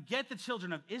thinking, forget the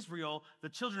children of Israel, the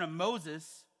children of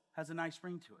Moses has a nice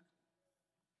ring to it.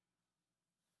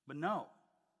 But no,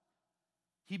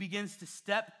 he begins to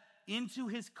step into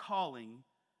his calling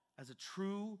as a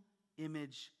true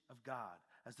image of God,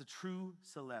 as the true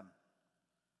Salem.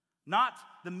 Not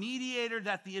the mediator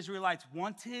that the Israelites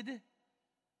wanted,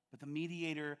 but the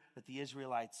mediator that the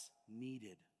Israelites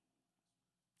needed.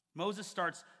 Moses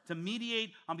starts to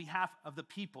mediate on behalf of the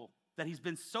people that he's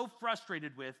been so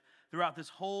frustrated with throughout this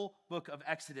whole book of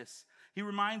Exodus. He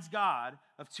reminds God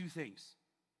of two things.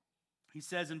 He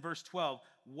says in verse 12,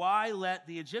 "Why let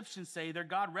the Egyptians say their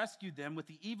God rescued them with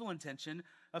the evil intention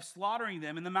of slaughtering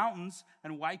them in the mountains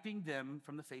and wiping them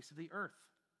from the face of the earth?"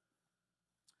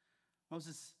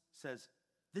 Moses says,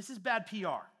 this is bad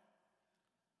PR.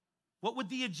 What would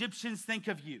the Egyptians think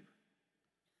of you?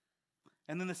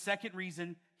 And then the second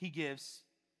reason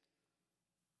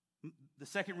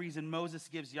Moses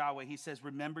gives Yahweh, he says,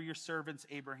 "Remember your servants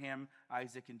Abraham,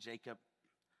 Isaac, and Jacob.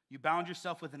 You bound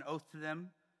yourself with an oath to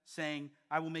them, saying,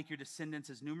 I will make your descendants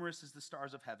as numerous as the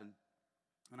stars of heaven,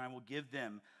 and I will give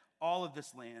them all of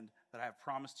this land that I have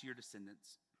promised to your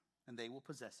descendants, and they will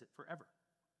possess it forever."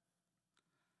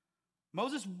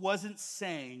 Moses wasn't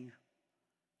saying,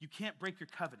 you can't break your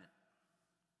covenant.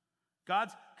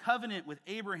 God's covenant with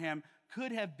Abraham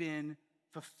could have been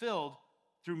fulfilled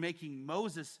through making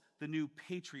Moses the new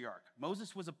patriarch.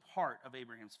 Moses was a part of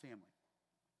Abraham's family.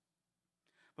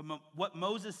 But what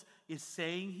Moses is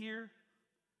saying here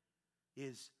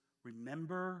is,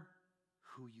 remember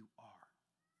who you are.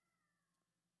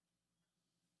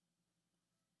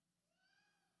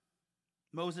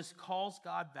 Moses calls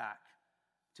God back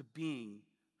to being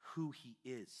who he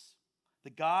is. The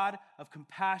God of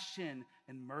compassion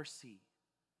and mercy,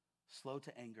 slow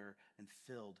to anger and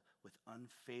filled with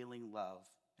unfailing love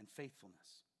and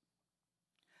faithfulness.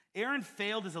 Aaron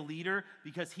failed as a leader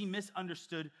because he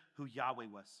misunderstood who Yahweh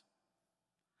was.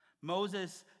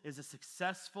 Moses is a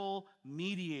successful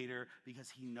mediator because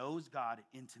he knows God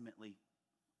intimately.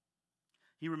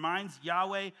 He reminds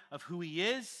Yahweh of who he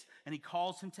is, and he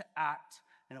calls him to act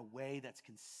in a way that's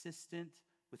consistent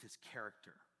with his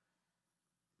character.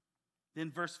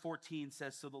 Then verse 14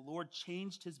 says, "So the Lord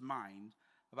changed his mind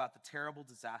about the terrible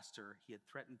disaster he had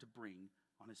threatened to bring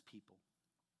on his people."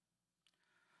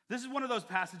 This is one of those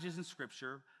passages in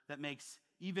Scripture that makes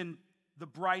even the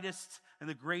brightest and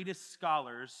the greatest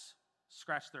scholars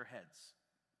scratch their heads.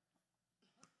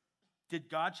 Did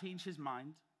God change his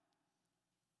mind?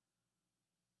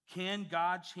 Can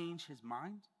God change his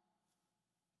mind?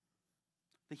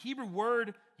 The Hebrew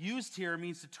word used here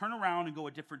means to turn around and go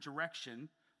a different direction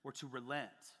or to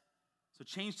relent. So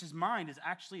changed his mind is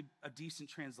actually a decent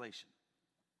translation.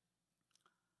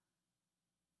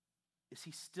 Is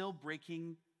he still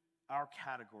breaking our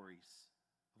categories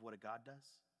of what a God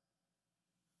does?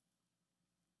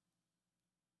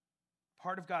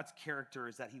 Part of God's character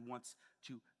is that he wants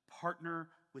to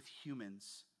partner with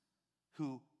humans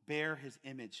who bear his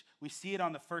image. We see it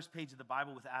on the first page of the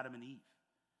Bible with Adam and Eve.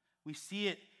 We see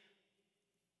it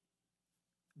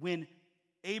when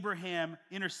Abraham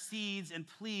intercedes and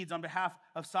pleads on behalf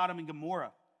of Sodom and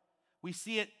Gomorrah. We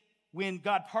see it when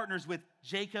God partners with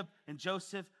Jacob and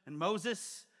Joseph and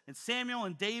Moses and Samuel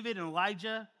and David and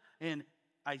Elijah and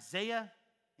Isaiah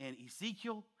and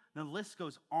Ezekiel. And the list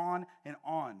goes on and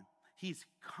on. He's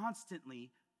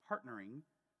constantly partnering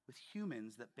with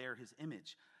humans that bear his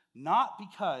image, not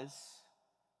because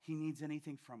he needs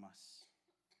anything from us.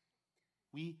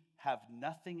 We have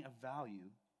nothing of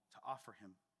value to offer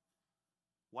him.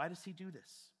 Why does he do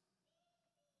this?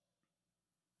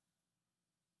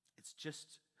 It's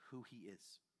just who he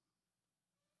is.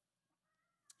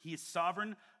 He is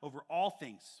sovereign over all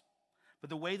things, but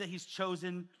the way that he's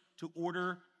chosen to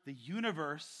order the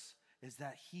universe is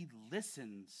that he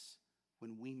listens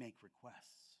when we make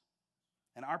requests.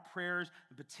 And our prayers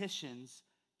and petitions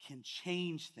can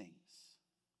change things.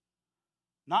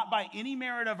 Not by any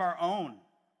merit of our own,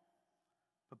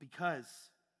 but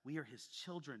because we are his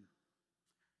children.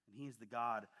 And he is the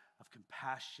God of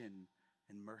compassion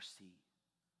and mercy,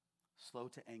 slow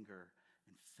to anger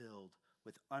and filled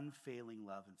with unfailing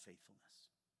love and faithfulness.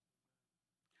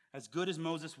 As good as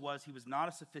Moses was, he was not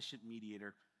a sufficient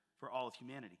mediator for all of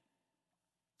humanity.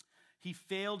 He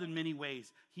failed in many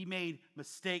ways. He made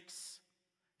mistakes,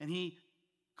 and he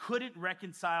couldn't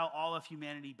reconcile all of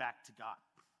humanity back to God.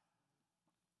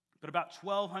 But about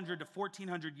 1,200 to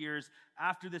 1,400 years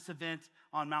after this event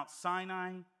on Mount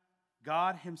Sinai,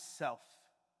 God himself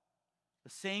The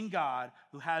same God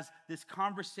who has this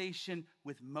conversation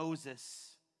with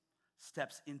Moses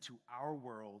steps into our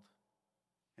world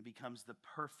and becomes the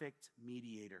perfect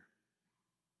mediator.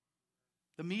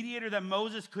 The mediator that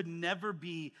Moses could never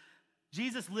be.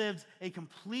 Jesus lived a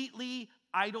completely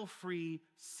idol-free,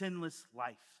 sinless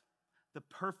life. The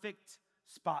perfect,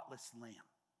 spotless lamb.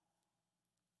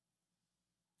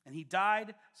 And he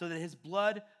died so that his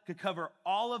blood could cover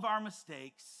all of our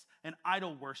mistakes and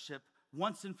idol worship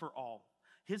once and for all.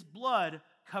 His blood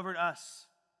covered us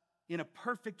in a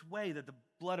perfect way that the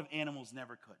blood of animals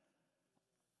never could.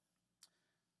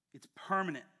 It's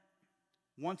permanent,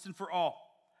 once and for all.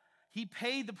 He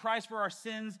paid the price for our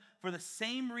sins for the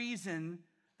same reason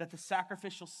that the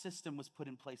sacrificial system was put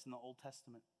in place in the Old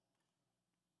Testament,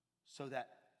 so that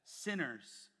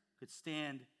sinners could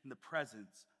stand in the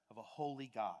presence of a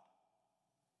holy God,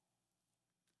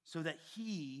 so that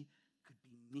he could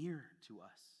be near to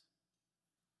us.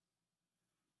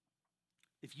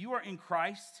 If you are in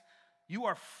Christ, you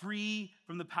are free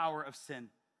from the power of sin.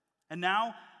 And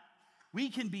now we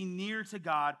can be near to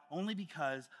God only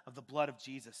because of the blood of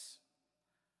Jesus.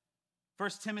 1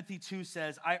 Timothy 2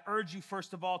 says, I urge you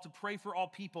first of all to pray for all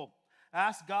people.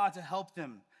 Ask God to help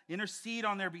them, intercede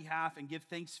on their behalf, and give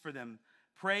thanks for them.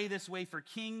 Pray this way for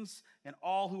kings and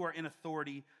all who are in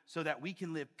authority, so that we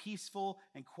can live peaceful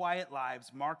and quiet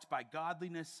lives marked by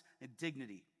godliness and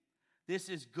dignity. This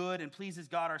is good and pleases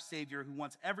God our Savior, who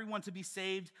wants everyone to be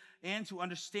saved and to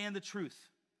understand the truth.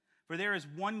 For there is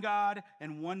one God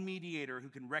and one mediator who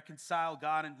can reconcile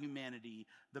God and humanity,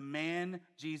 the man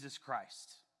Jesus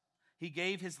Christ. He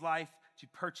gave his life to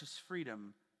purchase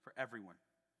freedom for everyone.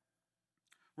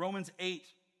 Romans 8,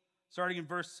 starting in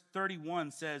verse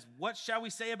 31, says, what shall we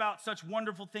say about such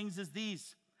wonderful things as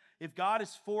these? If God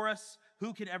is for us,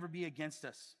 who can ever be against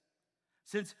us?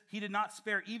 Since he did not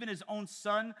spare even his own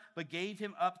son, but gave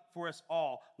him up for us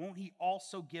all, won't he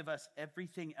also give us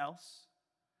everything else?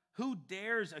 Who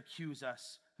dares accuse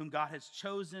us, whom God has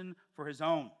chosen for his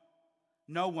own?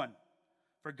 No one.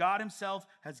 For God himself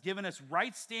has given us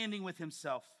right standing with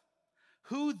himself.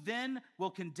 Who then will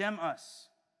condemn us?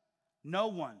 No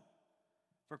one.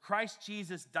 For Christ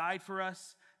Jesus died for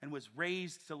us and was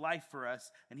raised to life for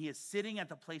us, and he is sitting at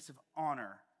the place of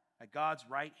honor at God's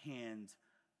right hand,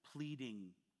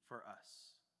 pleading for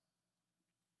us.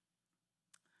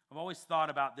 I've always thought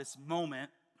about this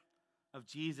moment of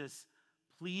Jesus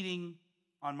pleading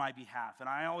on my behalf. And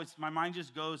my mind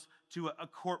just goes to a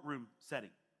courtroom setting.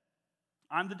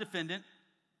 I'm the defendant.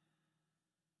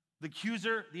 The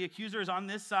accuser is on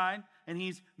this side, and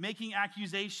he's making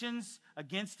accusations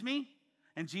against me.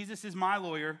 And Jesus is my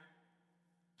lawyer,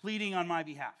 pleading on my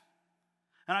behalf.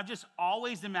 And I've just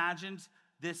always imagined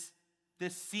this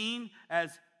scene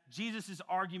as Jesus'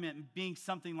 argument being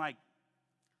something like,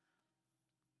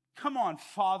 come on,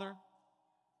 Father.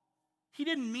 He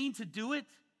didn't mean to do it.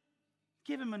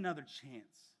 Give him another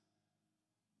chance.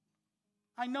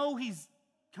 I know he's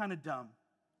kind of dumb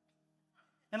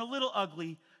and a little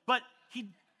ugly, but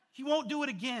he won't do it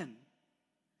again.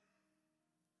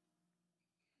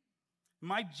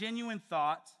 My genuine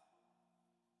thought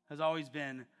has always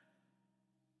been,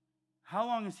 how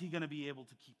long is he going to be able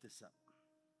to keep this up?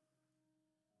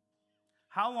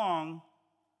 How long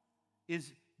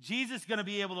is Jesus going to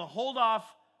be able to hold off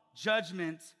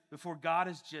judgment before God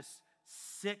is just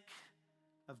sick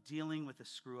of dealing with a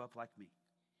screw-up like me?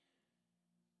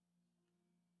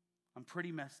 I'm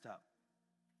pretty messed up.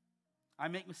 I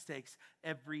make mistakes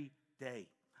every day.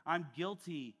 I'm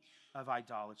guilty of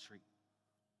idolatry.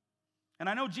 And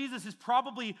I know Jesus is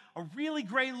probably a really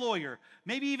great lawyer,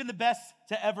 maybe even the best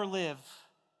to ever live.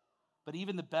 But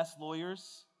even the best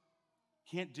lawyers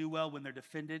can't do well when their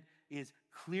defendant is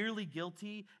clearly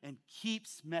guilty and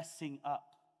keeps messing up.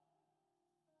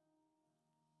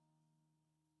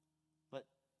 But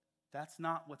that's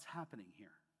not what's happening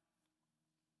here.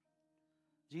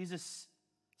 Jesus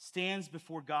stands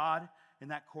before God in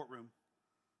that courtroom,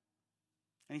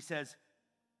 and he says,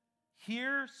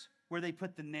 here's where they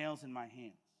put the nails in my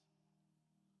hands.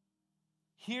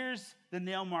 Here's the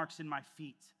nail marks in my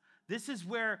feet. This is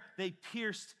where they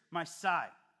pierced my side.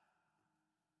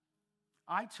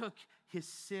 I took his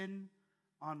sin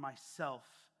on myself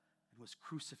and was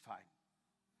crucified.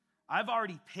 I've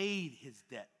already paid his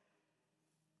debt.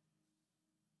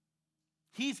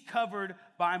 He's covered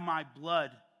by my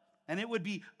blood, and it would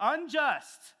be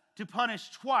unjust to punish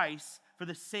twice for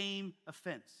the same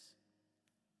offense.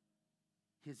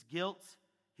 His guilt,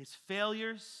 his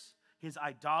failures, his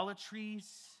idolatries,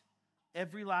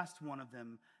 every last one of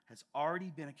them has already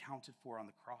been accounted for on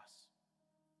the cross.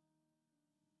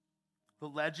 The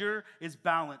ledger is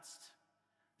balanced.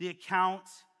 The account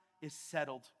is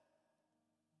settled.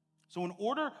 So in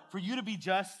order for you to be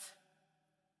just,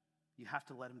 you have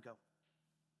to let him go.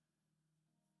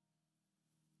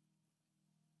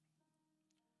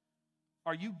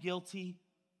 Are you guilty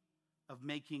of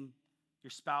making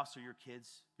your spouse or your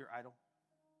kids your idol?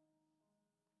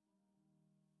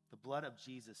 The blood of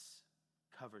Jesus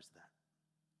covers that.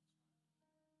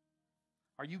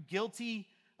 Are you guilty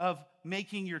of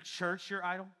making your church your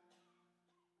idol?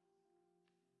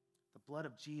 The blood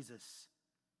of Jesus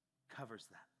covers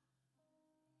that.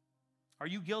 Are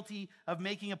you guilty of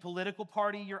making a political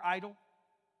party your idol?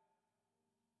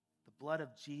 The blood of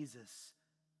Jesus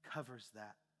covers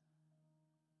that.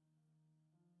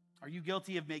 Are you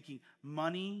guilty of making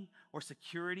money or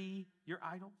security your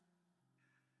idol?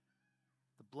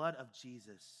 The blood of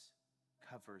Jesus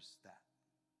covers that.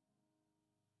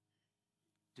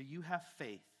 Do you have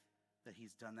faith that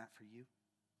he's done that for you?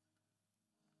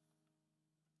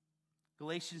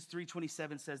 Galatians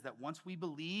 3:27 says that once we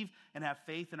believe and have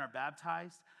faith and are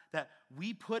baptized, that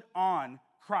we put on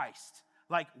Christ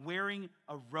like wearing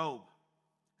a robe.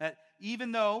 That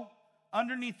even though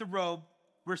underneath the robe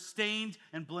we're stained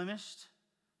and blemished,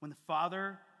 when the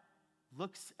Father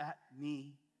looks at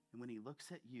me and when he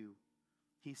looks at you,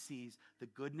 he sees the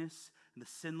goodness and the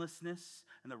sinlessness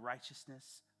and the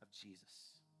righteousness of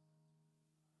Jesus.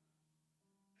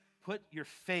 Put your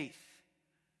faith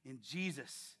in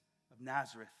Jesus of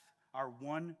Nazareth, our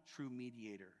one true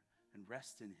mediator, and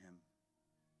rest in him.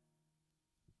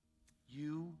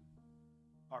 You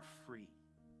are free.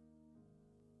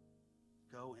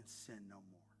 Go and sin no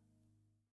more.